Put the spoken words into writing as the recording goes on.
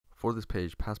For this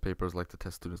page, past papers like to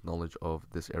test students' knowledge of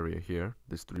this area here.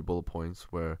 There's 3 bullet points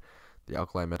where the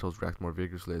alkali metals react more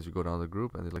vigorously as you go down the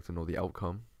group, and they'd like to know the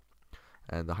outcome.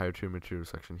 And the higher tier material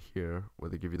section here,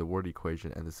 where they give you the word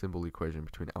equation and the symbol equation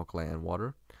between alkali and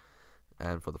water.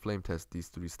 And for the flame test, these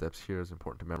 3 steps here is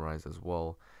important to memorize as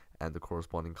well, and the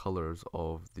corresponding colors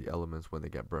of the elements when they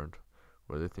get burned,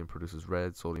 where lithium produces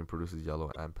red, sodium produces yellow,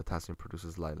 and potassium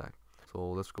produces lilac. So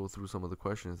let's go through some of the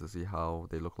questions to see how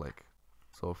they look like.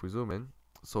 So if we zoom in,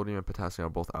 sodium and potassium are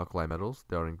both alkali metals.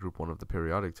 They are in group 1 of the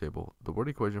periodic table. The word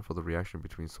equation for the reaction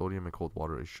between sodium and cold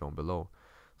water is shown below.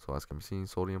 So as can be seen,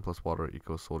 sodium plus water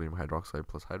equals sodium hydroxide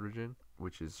plus hydrogen,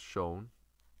 which is shown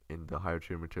in the higher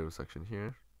tier material section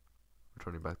here.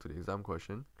 Returning back to the exam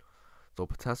question. So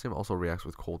potassium also reacts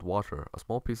with cold water. A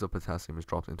small piece of potassium is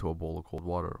dropped into a bowl of cold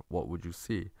water. What would you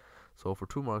see? So for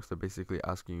 2 marks, they're basically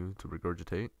asking you to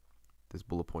regurgitate this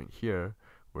bullet point here,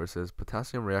 where it says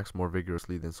potassium reacts more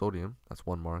vigorously than sodium. That's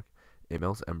 1 mark. It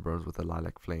melts and burns with a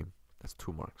lilac flame. That's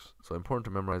 2 marks. So important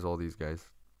to memorize all these guys.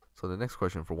 So the next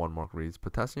question for 1 mark reads,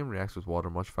 potassium reacts with water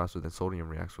much faster than sodium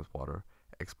reacts with water.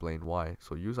 Explain why.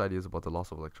 So use ideas about the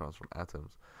loss of electrons from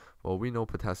atoms. Well, we know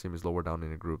potassium is lower down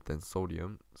in a group than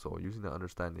sodium, so using the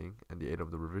understanding and the aid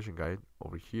of the revision guide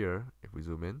over here, if we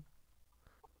zoom in,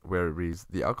 where it reads,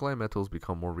 the alkali metals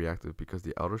become more reactive because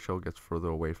the outer shell gets further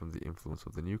away from the influence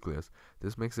of the nucleus.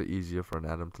 This makes it easier for an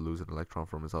atom to lose an electron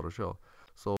from its outer shell.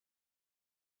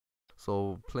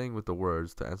 So playing with the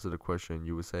words, to answer the question,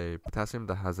 you would say potassium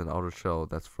that has an outer shell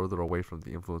that's further away from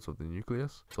the influence of the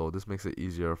nucleus. So this makes it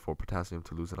easier for potassium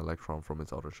to lose an electron from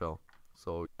its outer shell.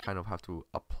 So you kind of have to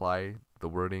apply the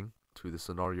wording to the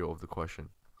scenario of the question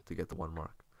to get the 1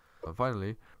 mark. And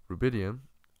finally, rubidium,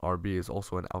 Rb, is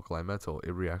also an alkali metal.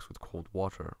 It reacts with cold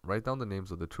water. Write down the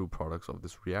names of the 2 products of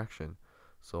this reaction.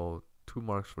 So 2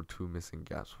 marks for 2 missing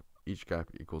gaps. Each gap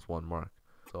equals 1 mark.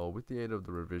 So with the aid of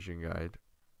the revision guide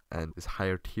and this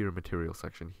higher tier material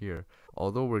section here,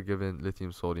 although we're given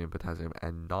lithium, sodium, potassium,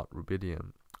 and not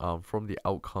rubidium, from the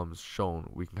outcomes shown,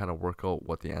 we can kind of work out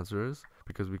what the answer is,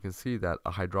 because we can see that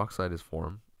a hydroxide is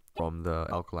formed from the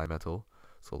alkali metal.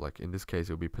 So like in this case,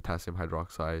 it would be potassium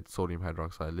hydroxide, sodium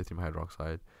hydroxide, lithium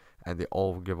hydroxide, and they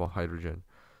all give off hydrogen.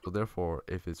 So therefore,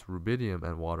 if it's rubidium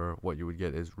and water, what you would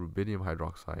get is rubidium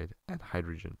hydroxide and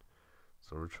hydrogen.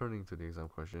 So returning to the exam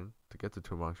question, to get to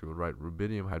 2 marks, you would write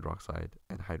rubidium hydroxide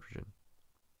and hydrogen.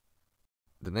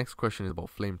 The next question is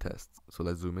about flame tests. So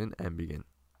let's zoom in and begin.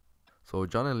 So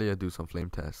John and Leah do some flame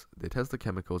tests. They test the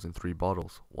chemicals in 3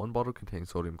 bottles. 1 bottle contains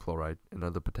sodium chloride,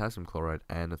 another potassium chloride,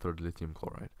 and a third lithium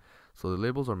chloride. So the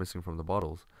labels are missing from the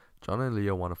bottles. John and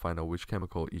Leah want to find out which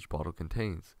chemical each bottle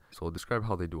contains. So describe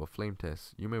how they do a flame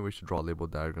test. You may wish to draw a label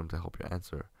diagram to help your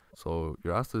answer. So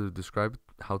you're asked to describe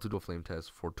how to do a flame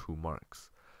test for 2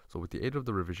 marks. So with the aid of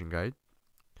the revision guide,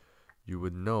 you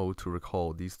would know to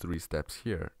recall these 3 steps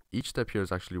here. Each step here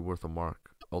is actually worth a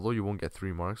mark. Although you won't get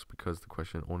 3 marks because the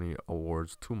question only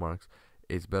awards 2 marks,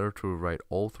 it's better to write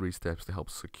all 3 steps to help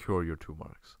secure your 2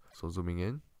 marks. So zooming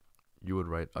in, you would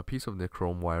write a piece of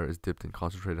nichrome wire is dipped in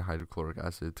concentrated hydrochloric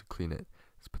acid to clean it.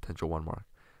 It's potential 1 mark.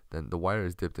 Then the wire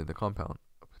is dipped in the compound,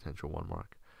 a potential 1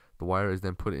 mark. The wire is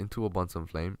then put into a Bunsen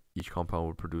flame. Each compound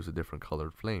would produce a different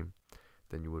colored flame.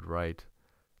 Then you would write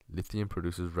lithium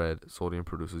produces red, sodium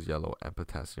produces yellow, and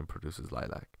potassium produces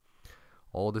lilac.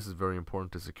 All this is very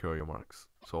important to secure your marks.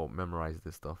 So memorize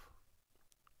this stuff.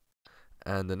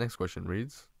 And the next question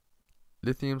reads,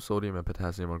 lithium, sodium, and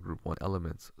potassium are group 1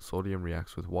 elements. Sodium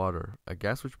reacts with water. A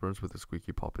gas which burns with a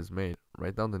squeaky pop is made.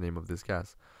 Write down the name of this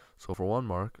gas. So for 1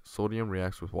 mark, sodium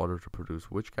reacts with water to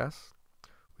produce which gas?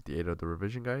 With the aid of the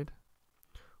revision guide,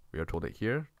 we are told it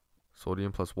here,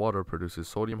 sodium plus water produces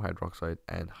sodium hydroxide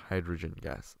and hydrogen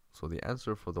gas. So the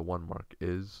answer for the 1 mark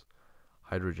is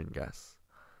hydrogen gas.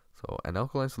 So an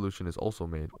alkaline solution is also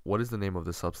made. What is the name of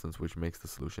the substance which makes the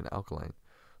solution alkaline?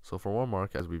 So for 1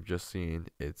 mark, as we've just seen,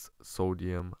 it's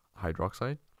sodium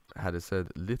hydroxide. Had it said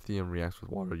lithium reacts with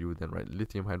water, you would then write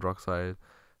lithium hydroxide.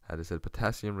 Had it said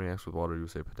potassium reacts with water, you would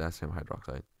say potassium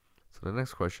hydroxide. So the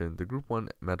next question, the group 1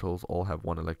 metals all have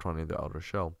 1 electron in their outer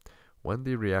shell. When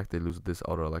they react, they lose this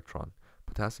outer electron.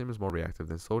 Potassium is more reactive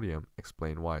than sodium.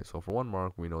 Explain why. So for 1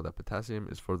 mark, we know that potassium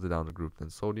is further down the group than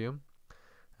sodium.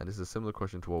 And this is a similar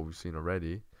question to what we've seen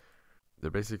already. They're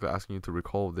basically asking you to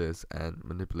recall this and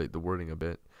manipulate the wording a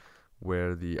bit,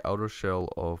 where the outer shell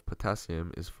of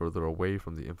potassium is further away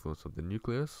from the influence of the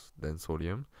nucleus than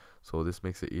sodium. So this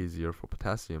makes it easier for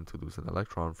potassium to lose an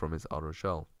electron from its outer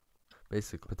shell.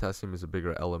 Basically, potassium is a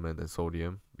bigger element than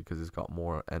sodium because it's got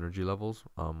more energy levels,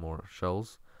 more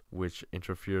shells, which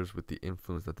interferes with the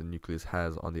influence that the nucleus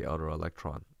has on the outer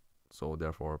electron. So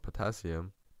therefore,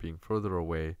 potassium being further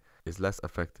away is less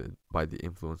affected by the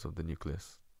influence of the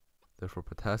nucleus. Therefore,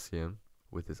 potassium,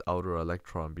 with its outer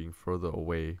electron being further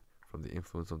away from the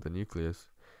influence of the nucleus,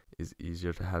 is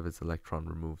easier to have its electron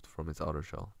removed from its outer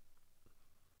shell.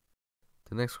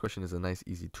 The next question is a nice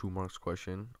easy 2 marks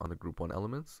question on the group 1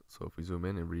 elements. So if we zoom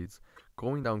in, it reads,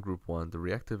 going down group 1, the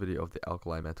reactivity of the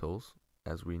alkali metals,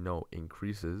 as we know,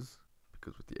 increases,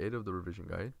 because with the aid of the revision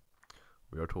guide,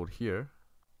 we are told here,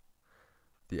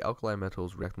 the alkali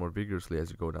metals react more vigorously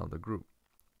as you go down the group.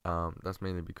 That's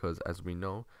mainly because, as we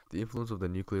know, the influence of the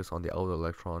nucleus on the outer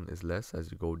electron is less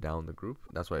as you go down the group.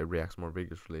 That's why it reacts more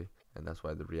vigorously, and that's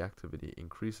why the reactivity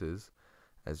increases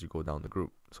as you go down the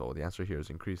group. So the answer here is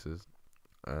increases.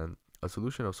 And a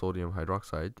solution of sodium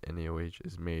hydroxide, NaOH,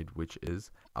 is made, which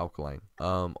is alkaline.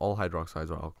 All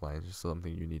hydroxides are alkaline, just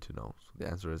something you need to know. So the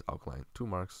answer is alkaline. 2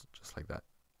 marks, just like that.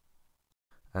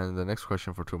 And the next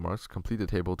question for 2 marks, complete the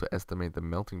table to estimate the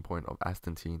melting point of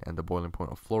astatine and the boiling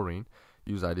point of fluorine.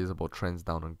 Use ideas about trends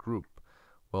down a group.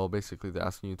 Well, basically, they're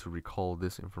asking you to recall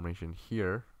this information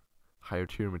here, higher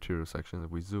tier material section.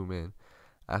 If we zoom in,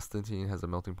 astatine has a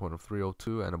melting point of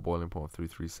 302 and a boiling point of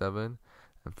 337,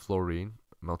 and fluorine,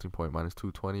 melting point minus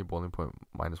 220, boiling point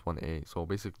minus 1A. So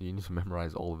basically, you need to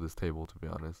memorize all of this table, to be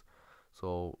honest.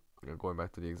 So going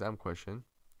back to the exam question,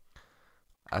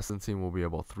 astatine will be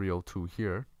about 302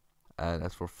 here, and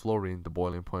as for fluorine, the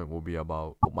boiling point will be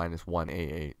about minus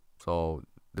 1A8. So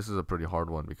this is a pretty hard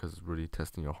one because it's really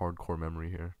testing your hardcore memory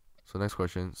here. So next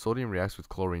question, sodium reacts with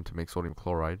chlorine to make sodium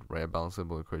chloride. Write a balanced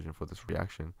symbol equation for this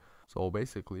reaction. So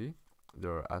basically,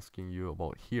 they're asking you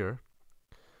about here,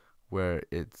 where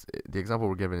it's the example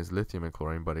we're given is lithium and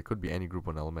chlorine, but it could be any group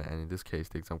 1 element, and in this case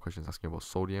the exam question is asking about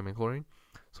sodium and chlorine.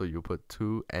 So you put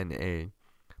 2Na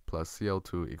plus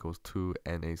Cl2 equals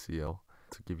 2NaCl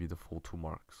to give you the full 2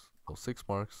 marks. So 6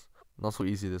 marks. Not so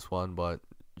easy this one, but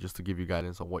just to give you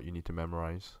guidance on what you need to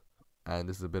memorize. And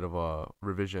this is a bit of a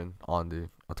revision on the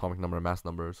atomic number and mass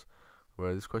numbers,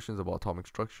 where this question is about atomic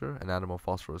structure. An atom of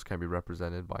phosphorus can be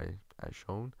represented by as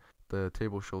shown. The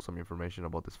table shows some information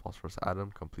about this phosphorus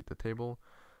atom. Complete the table.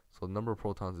 So the number of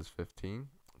protons is 15.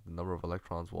 The number of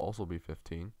electrons will also be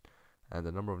 15. And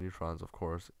the number of neutrons, of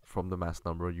course, from the mass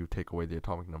number, you take away the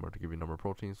atomic number to give you number of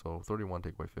proteins. So 31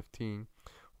 take away 15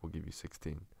 will give you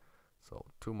 16. So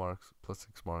 2 marks plus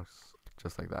 6 marks,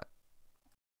 just like that.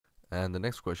 And the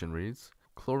next question reads,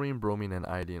 chlorine, bromine, and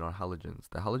iodine are halogens.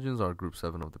 The halogens are group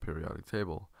 7 of the periodic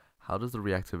table. How does the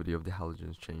reactivity of the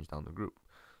halogens change down the group?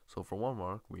 So for 1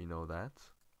 mark, we know that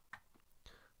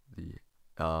the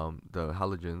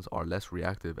halogens are less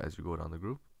reactive as you go down the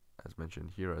group, as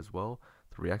mentioned here as well.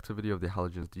 The reactivity of the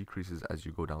halogens decreases as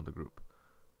you go down the group.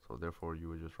 So therefore, you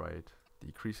would just write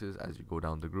decreases as you go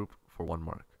down the group for 1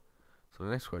 mark. So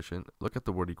the next question, look at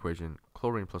the word equation.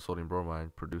 Chlorine plus sodium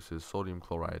bromide produces sodium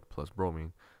chloride plus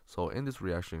bromine. So in this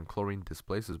reaction, chlorine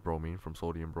displaces bromine from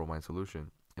sodium bromide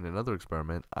solution. In another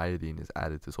experiment, iodine is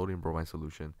added to sodium bromide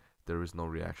solution. There is no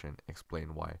reaction.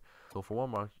 Explain why. So for 1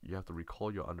 mark, you have to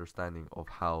recall your understanding of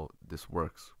how this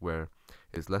works, where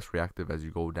it's less reactive as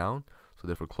you go down. So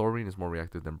therefore, chlorine is more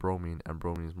reactive than bromine, and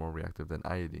bromine is more reactive than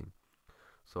iodine.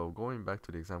 So going back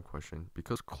to the exam question,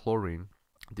 because chlorine,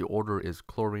 the order is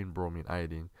chlorine, bromine,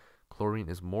 iodine. Chlorine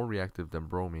is more reactive than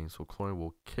bromine, so chlorine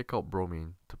will kick out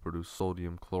bromine to produce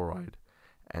sodium chloride,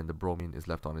 and the bromine is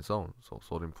left on its own. So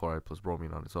sodium chloride plus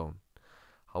bromine on its own.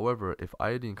 However, if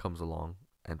iodine comes along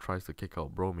and tries to kick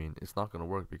out bromine, it's not going to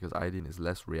work because iodine is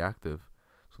less reactive.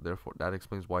 So therefore, that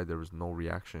explains why there is no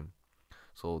reaction.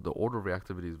 So the order of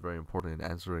reactivity is very important in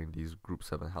answering these group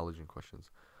 7 halogen questions.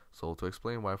 So to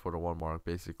explain why for the 1 mark,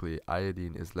 basically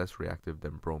iodine is less reactive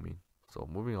than bromine. So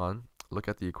moving on, look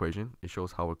at the equation. It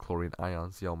shows how a chlorine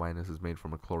ion, Cl minus, is made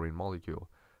from a chlorine molecule.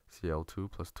 Cl2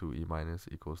 plus 2E minus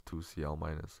equals 2Cl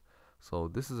minus. So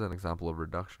this is an example of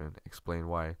reduction. Explain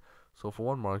why. So for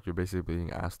 1 mark, you're basically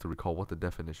being asked to recall what the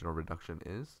definition of reduction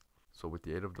is. So with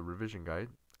the aid of the revision guide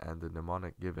and the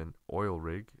mnemonic given, oil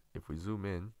rig, if we zoom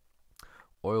in,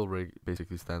 oil rig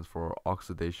basically stands for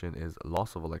oxidation is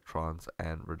loss of electrons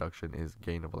and reduction is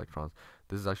gain of electrons.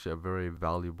 This is actually a very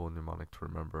valuable mnemonic to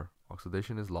remember.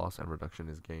 Oxidation is loss and reduction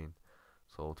is gain.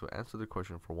 So to answer the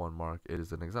question for 1 mark, it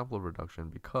is an example of reduction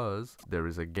because there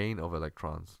is a gain of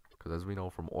electrons. Because as we know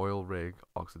from oil rig,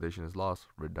 oxidation is loss,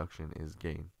 reduction is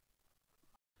gain.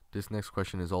 This next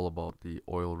question is all about the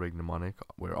oil rig mnemonic,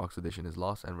 where oxidation is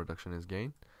loss and reduction is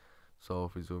gain. So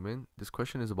if we zoom in, this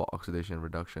question is about oxidation and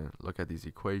reduction. Look at these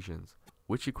equations.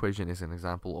 Which equation is an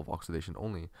example of oxidation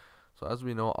only? So as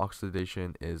we know,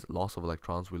 oxidation is loss of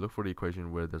electrons. We look for the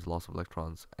equation where there's loss of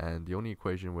electrons, and the only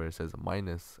equation where it says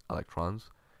minus electrons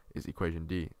is equation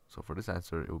D. So for this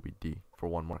answer, it will be D for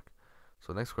 1 mark.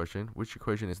 So next question, which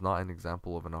equation is not an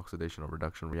example of an oxidation or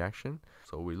reduction reaction?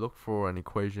 So we look for an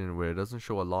equation where it doesn't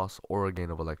show a loss or a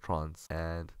gain of electrons.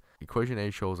 And equation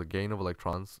A shows a gain of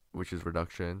electrons, which is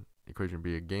reduction. Equation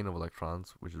B, a gain of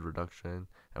electrons, which is reduction.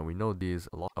 And we know D is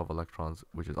a loss of electrons,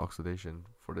 which is oxidation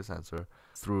for this answer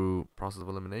through process of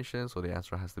elimination. So the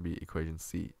answer has to be equation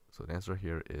C. So the answer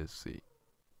here is C.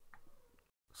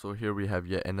 So here we have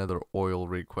yet another oil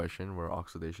rig question where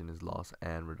oxidation is loss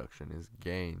and reduction is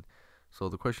gain. So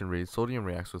the question reads, sodium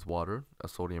reacts with water. A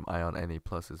sodium ion Na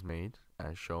plus is made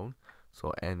as shown.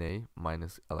 So Na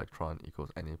minus electron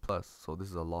equals Na plus. So this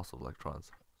is a loss of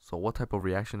electrons. So what type of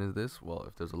reaction is this? Well,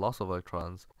 if there's a loss of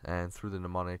electrons and through the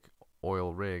mnemonic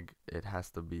oil rig, it has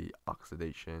to be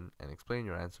oxidation, and explain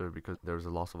your answer because there's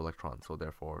a loss of electrons. So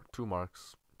therefore 2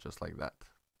 marks just like that.